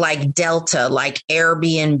 people like Delta, like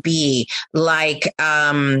Airbnb, like,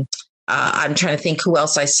 I'm trying to think who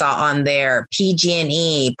else I saw on there,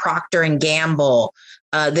 PG&E, Procter & Gamble.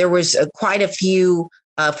 There was quite a few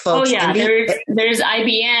folks. Oh, yeah, there's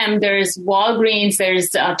IBM, there's Walgreens, there's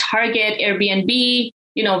Target, Airbnb,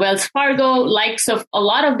 Wells Fargo, likes of a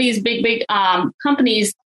lot of these big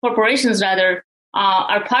companies, corporations rather,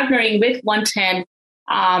 are partnering with 110.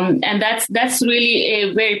 And that's really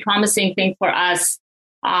a very promising thing for us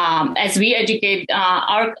as we educate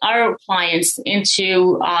our clients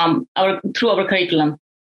into through our curriculum.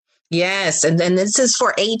 Yes, and then this is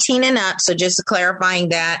for 18 and up. So just clarifying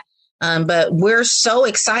that. But we're so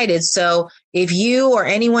excited. So if you or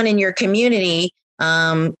anyone in your community,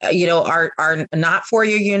 are not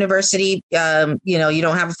 4-year university, you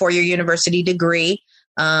don't have a 4-year university degree.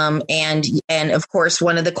 And of course,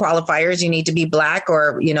 one of the qualifiers, you need to be Black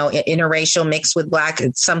or, interracial mixed with Black,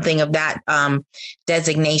 it's something of that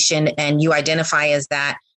designation, and you identify as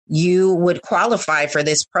that, you would qualify for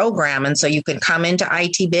this program. And so you could come into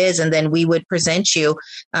IT Biz, and then we would present you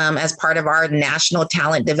as part of our national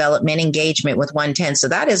talent development engagement with 110. So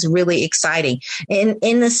that is really exciting.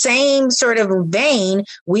 In the same sort of vein,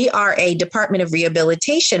 we are a Department of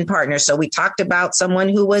Rehabilitation partner. So we talked about someone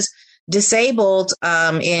who was disabled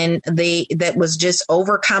that was just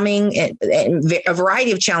overcoming a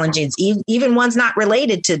variety of challenges, even ones not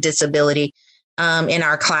related to disability in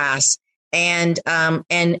our class. And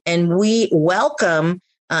we welcome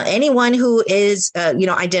anyone who is,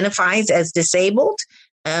 identifies as disabled.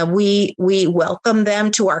 We welcome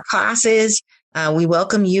them to our classes. We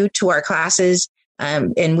welcome you to our classes.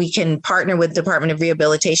 And we can partner with the Department of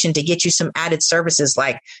Rehabilitation to get you some added services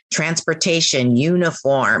like transportation,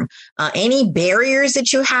 uniform, any barriers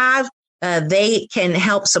that you have. They can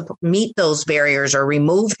help meet those barriers or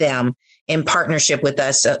remove them in partnership with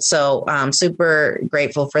us. So I'm super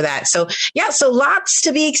grateful for that. So lots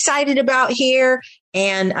to be excited about here,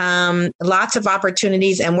 and lots of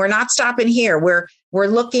opportunities. And we're not stopping here. We're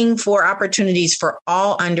looking for opportunities for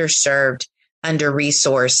all underserved,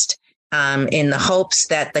 under-resourced, in the hopes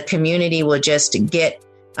that the community will just get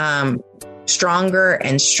stronger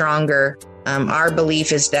and stronger. Our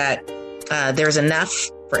belief is that there's enough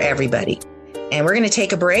for everybody. And we're going to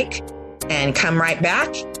take a break and come right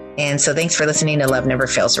back. And so thanks for listening to Love Never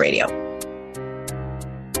Fails Radio.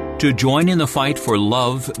 To join in the fight for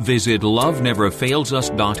love, visit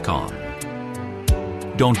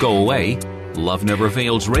loveneverfailsus.com. Don't go away. Love Never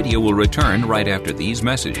Fails Radio will return right after these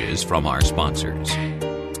messages from our sponsors.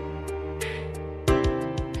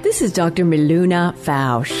 This is Dr. Miluna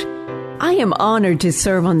Fausch. I am honored to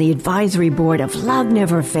serve on the advisory board of Love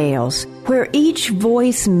Never Fails, where each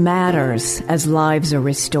voice matters as lives are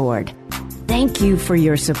restored. Thank you for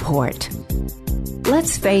your support.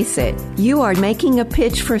 Let's face it, you are making a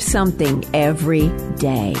pitch for something every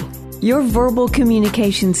day. Your verbal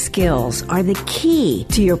communication skills are the key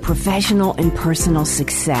to your professional and personal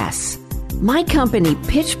success. My company,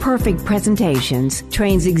 Pitch Perfect Presentations,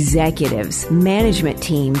 trains executives, management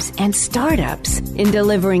teams, and startups in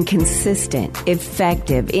delivering consistent,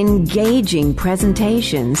 effective, engaging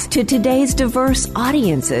presentations to today's diverse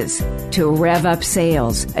audiences to rev up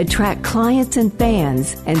sales, attract clients and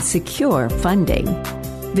fans, and secure funding.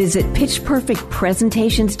 Visit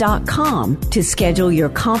pitchperfectpresentations.com to schedule your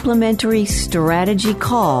complimentary strategy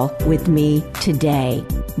call with me today.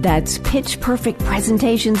 That's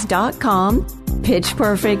pitchperfectpresentations.com,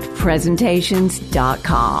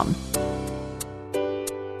 pitchperfectpresentations.com.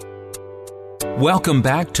 Welcome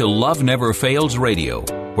back to Love Never Fails Radio,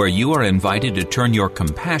 where you are invited to turn your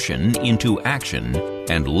compassion into action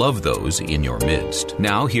and love those in your midst.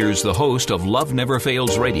 Now, here's the host of Love Never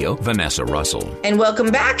Fails Radio, Vanessa Russell. And welcome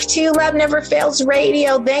back to Love Never Fails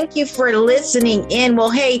Radio. Thank you for listening in. Well,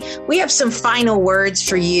 hey, we have some final words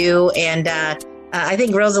for you. And I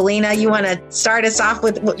think, Rosalina, you want to start us off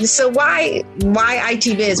with, so why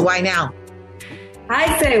IT Biz? Why now?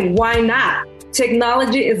 I say, why not?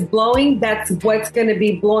 Technology is blowing. That's what's going to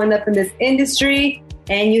be blowing up in this industry.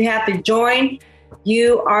 And you have to join.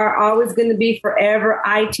 You are always going to be forever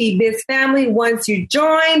IT Biz family once you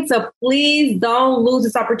join. So please don't lose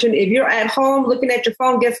this opportunity. If you're at home looking at your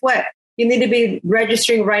phone, guess what? You need to be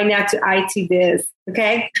registering right now to IT Biz.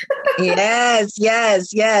 Okay. Yes.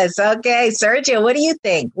 Okay. Sergio, what do you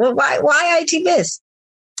think? Well, why IT Biz?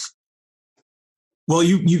 Well,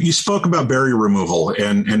 you spoke about barrier removal,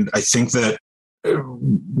 and I think that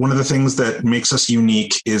one of the things that makes us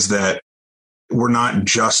unique is that we're not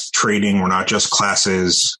just trading, we're not just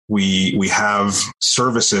classes. We have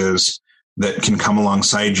services that can come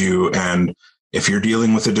alongside you. And if you're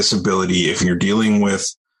dealing with a disability, if you're dealing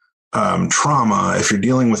with trauma, if you're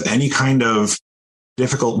dealing with any kind of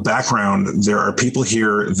difficult background, there are people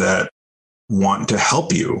here that want to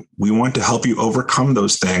help you. We want to help you overcome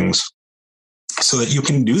those things so that you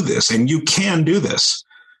can do this, and you can do this.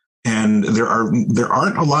 And there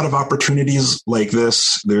aren't a lot of opportunities like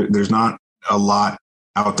this. There's not a lot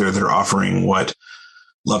out there that are offering what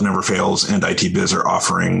Love Never Fails and IT Biz are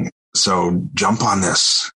offering. So jump on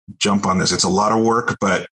this. It's a lot of work,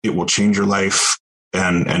 but it will change your life,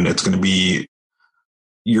 and it's going to be,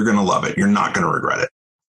 you're going to love it. You're not going to regret it.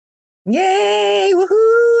 Yay!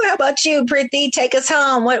 Woohoo! How about you, Priti? Take us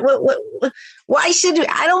home. What? Why should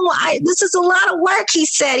this is a lot of work? He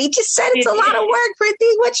said. He just said it's a lot of work,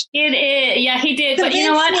 Priti. It is. Yeah, he did. But you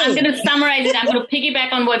know what? I'm going to summarize it. I'm going to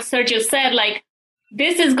piggyback on what Sergio said. Like,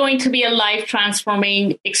 this is going to be a life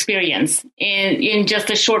transforming experience. In just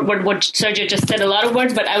a short word, what Sergio just said, a lot of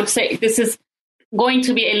words, but I would say this is going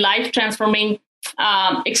to be a life transforming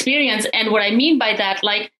experience. And what I mean by that,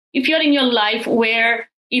 like, if you're in your life where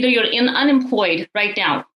either you're unemployed right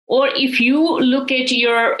now, or if you look at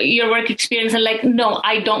your work experience and like, no,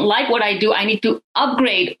 I don't like what I do, I need to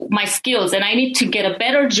upgrade my skills and I need to get a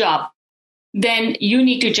better job, then you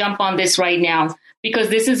need to jump on this right now, because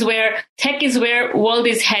this is where tech is where world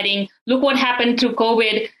is heading. Look what happened through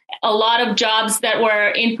COVID. A lot of jobs that were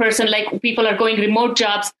in person, like people are going remote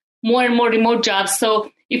jobs, more and more remote jobs.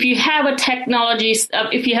 So if you have a technology,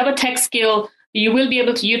 if you have a tech skill, you will be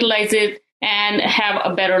able to utilize it and have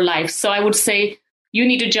a better life. So I would say you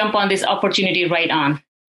need to jump on this opportunity right on.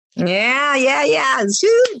 Yeah.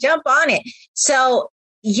 Jump on it. So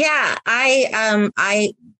yeah,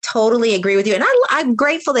 I totally agree with you. And I'm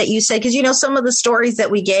grateful that you said, because, you know, some of the stories that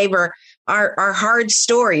we gave are hard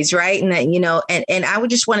stories, right? And that, you know, and I would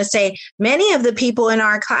just want to say many of the people in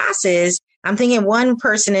our classes, I'm thinking one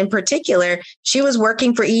person in particular, she was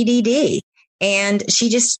working for EDD and she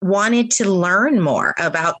just wanted to learn more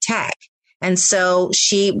about tech. And so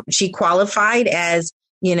she qualified as,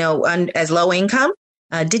 you know, as low income.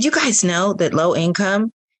 Did you guys know that low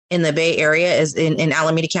income in the Bay Area is in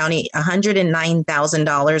Alameda County,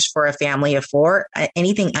 $109,000 for a family of four?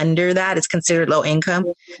 Anything under that is considered low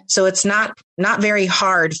income. So it's not very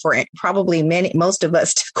hard for probably most of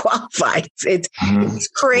us to qualify. It's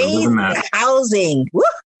crazy housing, woo,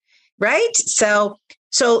 right? So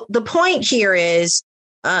the point here is,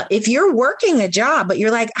 if you're working a job, but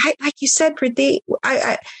you're like you said, Priti,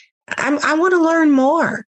 I want to learn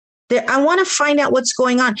more. I want to find out what's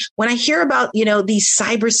going on. When I hear about, you know, these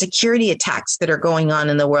cybersecurity attacks that are going on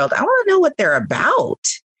in the world, I want to know what they're about.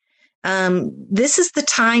 This is the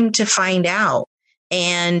time to find out.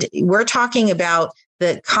 And we're talking about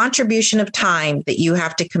the contribution of time that you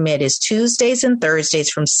have to commit is Tuesdays and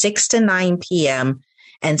Thursdays from 6 to 9 p.m.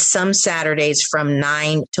 and some Saturdays from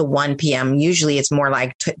 9 to 1 p.m. Usually it's more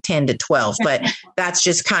like 10 to 12, but that's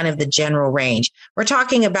just kind of the general range. We're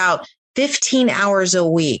talking about 15 hours a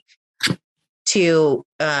week to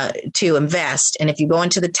invest. And if you go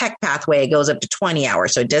into the tech pathway, it goes up to 20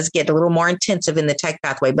 hours. So it does get a little more intensive in the tech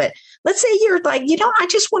pathway. But let's say you're like, I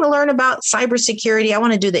just want to learn about cybersecurity. I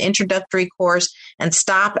want to do the introductory course and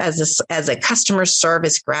stop as a customer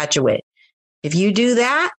service graduate. If you do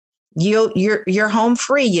that, you're home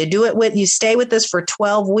free. You stay with us for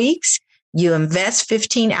 12 weeks. You invest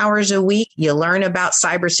 15 hours a week. You learn about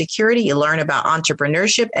cybersecurity. You learn about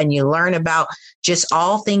entrepreneurship, and you learn about just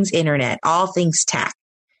all things internet, all things tech.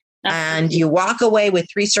 And you walk away with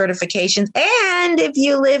 3 certifications. And if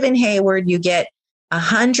you live in Hayward, you get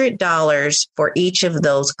 $100 for each of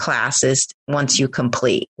those classes once you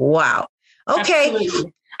complete. Wow. Okay.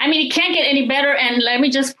 Absolutely. I mean, it can't get any better. And let me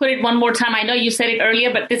just put it one more time. I know you said it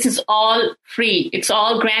earlier, but this is all free. It's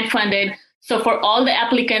all grant funded. So for all the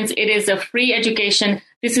applicants, it is a free education.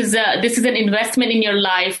 This is an investment in your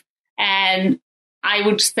life. And I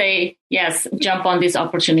would say, yes, jump on this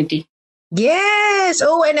opportunity. Yes.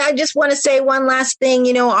 Oh, and I just want to say one last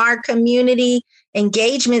thing. Our Community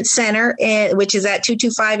Engagement Center, which is at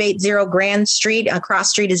 22580 Grand Street. Cross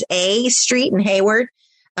Street is A Street in Hayward.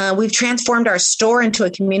 We've transformed our store into a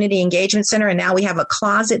community engagement center, and now we have a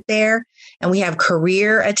closet there, and we have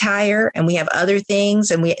career attire, and we have other things.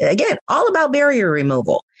 And again, all about barrier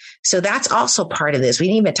removal. So that's also part of this. We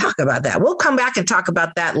didn't even talk about that. We'll come back and talk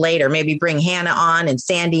about that later. Maybe bring Hannah on and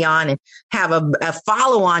Sandy on and have a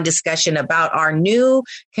follow-on discussion about our new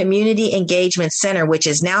community engagement center, which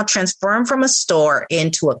is now transformed from a store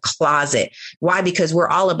into a closet. Why? Because we're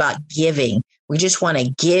all about giving. We just want to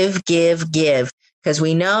give, because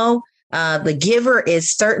we know the giver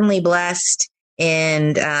is certainly blessed.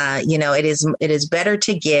 And, it is better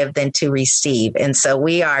to give than to receive. And so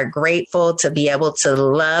we are grateful to be able to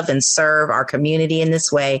love and serve our community in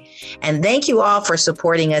this way. And thank you all for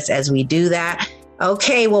supporting us as we do that.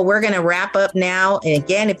 Okay, well, we're going to wrap up now. And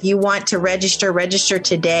again, if you want to register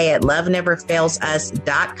today at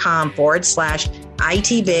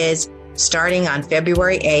loveneverfailsus.com/ITBiz starting on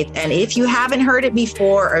February 8th. And if you haven't heard it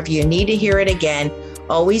before, or if you need to hear it again,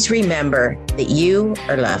 always remember that you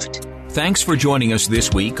are loved. Thanks for joining us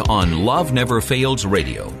this week on Love Never Fails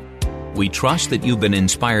Radio. We trust that you've been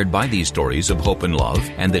inspired by these stories of hope and love,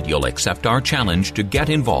 and that you'll accept our challenge to get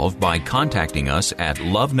involved by contacting us at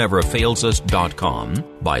loveneverfailsus.com,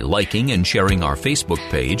 by liking and sharing our Facebook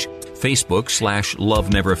page,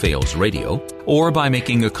 Facebook/Love Never Fails Radio, or by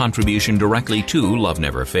making a contribution directly to Love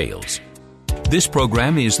Never Fails. This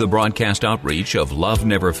program is the broadcast outreach of Love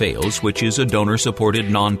Never Fails, which is a donor-supported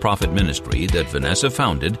nonprofit ministry that Vanessa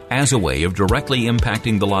founded as a way of directly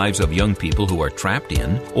impacting the lives of young people who are trapped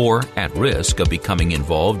in or at risk of becoming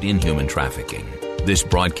involved in human trafficking. This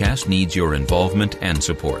broadcast needs your involvement and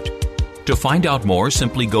support. To find out more,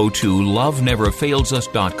 simply go to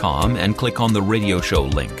loveneverfailsus.com and click on the radio show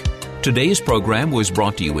link. Today's program was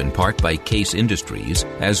brought to you in part by Case Industries,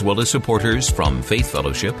 as well as supporters from Faith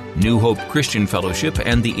Fellowship, New Hope Christian Fellowship,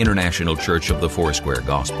 and the International Church of the Foursquare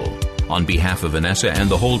Gospel. On behalf of Vanessa and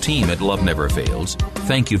the whole team at Love Never Fails,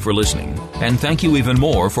 thank you for listening. And thank you even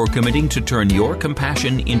more for committing to turn your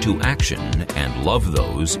compassion into action and love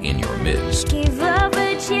those in your midst. Give love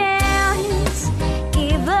a chance.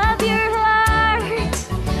 Give up your heart.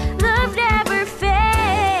 Love never fails.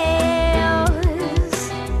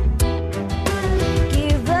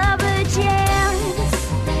 Give up a chance.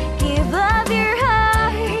 Give up your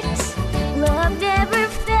heart. Love never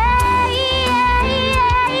fails.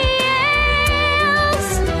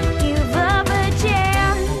 Give up a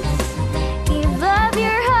chance. Give up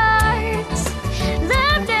your heart.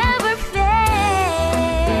 Love never fails.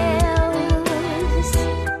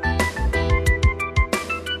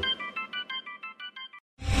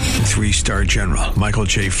 3-star General Michael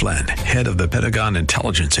J. Flynn, head of the Pentagon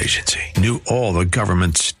Intelligence Agency, knew all the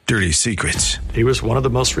government's dirty secrets. He was one of the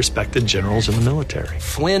most respected generals in the military.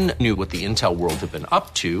 Flynn knew what the intel world had been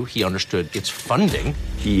up to. He understood its funding.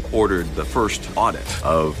 He ordered the first audit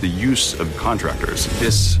of the use of contractors.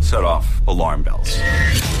 This set off alarm bells.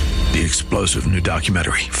 The explosive new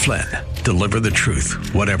documentary, Flynn, Deliver the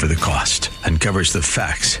Truth, Whatever the Cost, uncovers the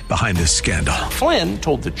facts behind this scandal. Flynn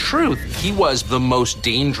told the truth. He was the most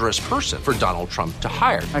dangerous person for Donald Trump to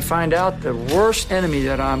hire. I find out the worst enemy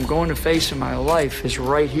that I'm going to face in my life is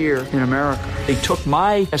right here in America. They took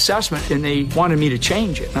my assessment and they wanted me to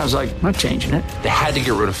change it. And I was like, I'm not changing it. They had to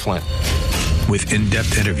get rid of Flynn. With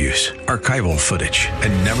in-depth interviews, archival footage,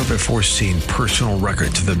 and never-before-seen personal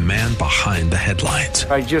records of the man behind the headlines.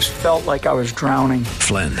 I just felt like I was drowning.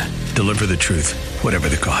 Flynn, Deliver the Truth, Whatever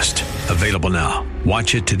the Cost. Available now.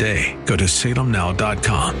 Watch it today. Go to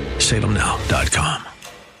salemnow.com. salemnow.com.